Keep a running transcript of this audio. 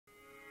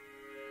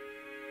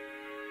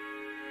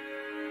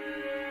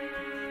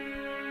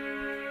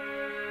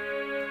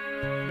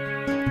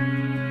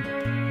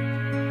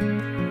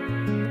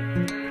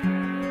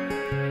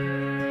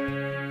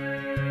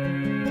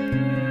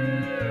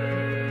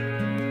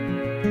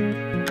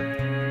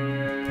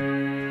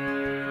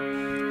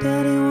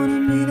Daddy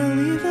wanted me to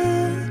leave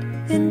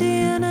it,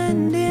 Indiana,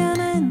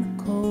 Indiana in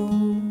the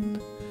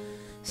cold.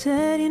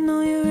 Said, you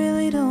know you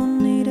really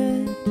don't need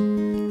it,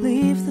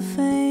 leave the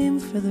fame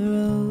for the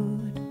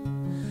road.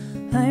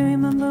 I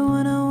remember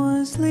when I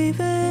was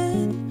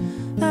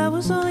leaving, I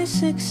was only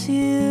 6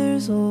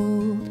 years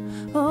old.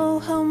 Oh,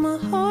 how my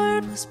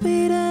heart was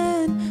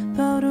beating,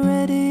 about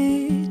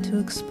ready to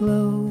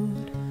explode.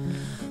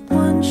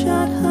 One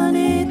shot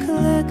honey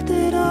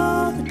collected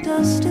all the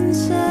dust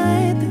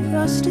inside the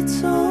rusted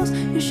souls.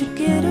 You should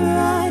get a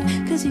ride,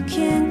 cause you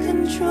can't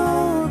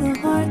control the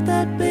heart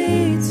that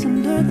beats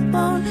under the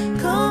bone.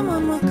 Come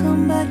on, we'll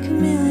come back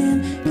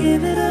chameleon,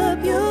 give it up,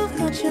 you've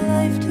got your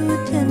life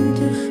to attend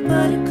to.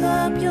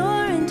 Buttercup,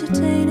 you're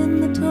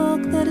entertaining the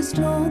talk that is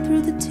told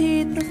through the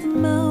teeth of the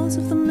mouths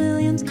of the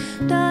millions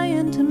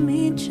dying to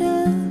meet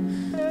you.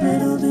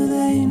 Little do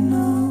they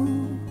know.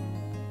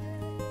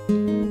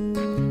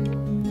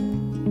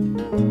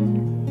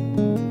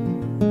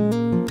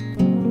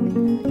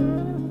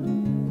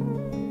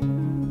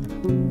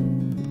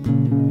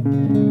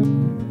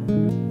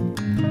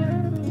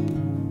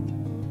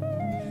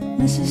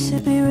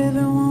 Mississippi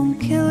River won't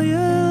kill you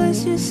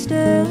unless you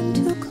stand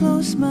too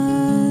close,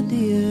 my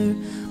dear.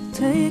 We'll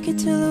take you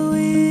to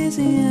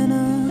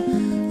Louisiana,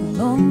 a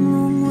long,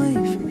 long way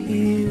from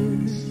here.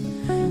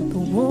 The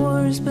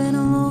war's been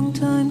a long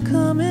time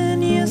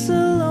coming, yes, a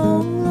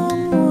long,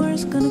 long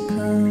war's gonna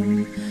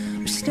come.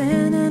 We're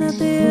standing at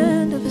the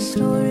end of a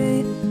story,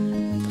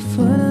 at the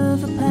foot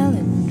of a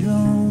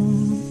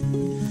palindrome.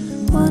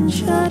 One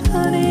shot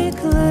honey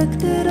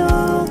collected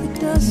all the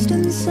dust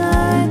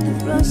inside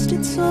the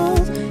rusted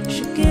souls. You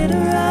should get a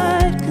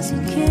ride, cause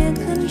you can't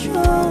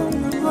control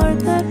the heart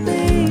that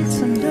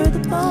beats under the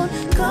bone.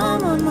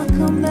 Come on, my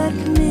comeback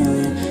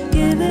chameleon,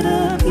 give it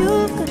up,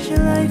 you've got your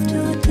life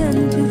to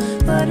attend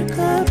to.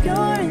 Buttercup,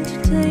 you're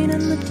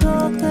entertaining the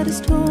talk that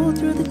is told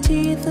through the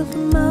teeth of the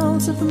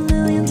mouths of the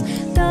millions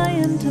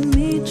dying to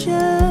meet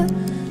you.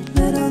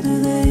 Little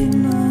do they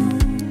know.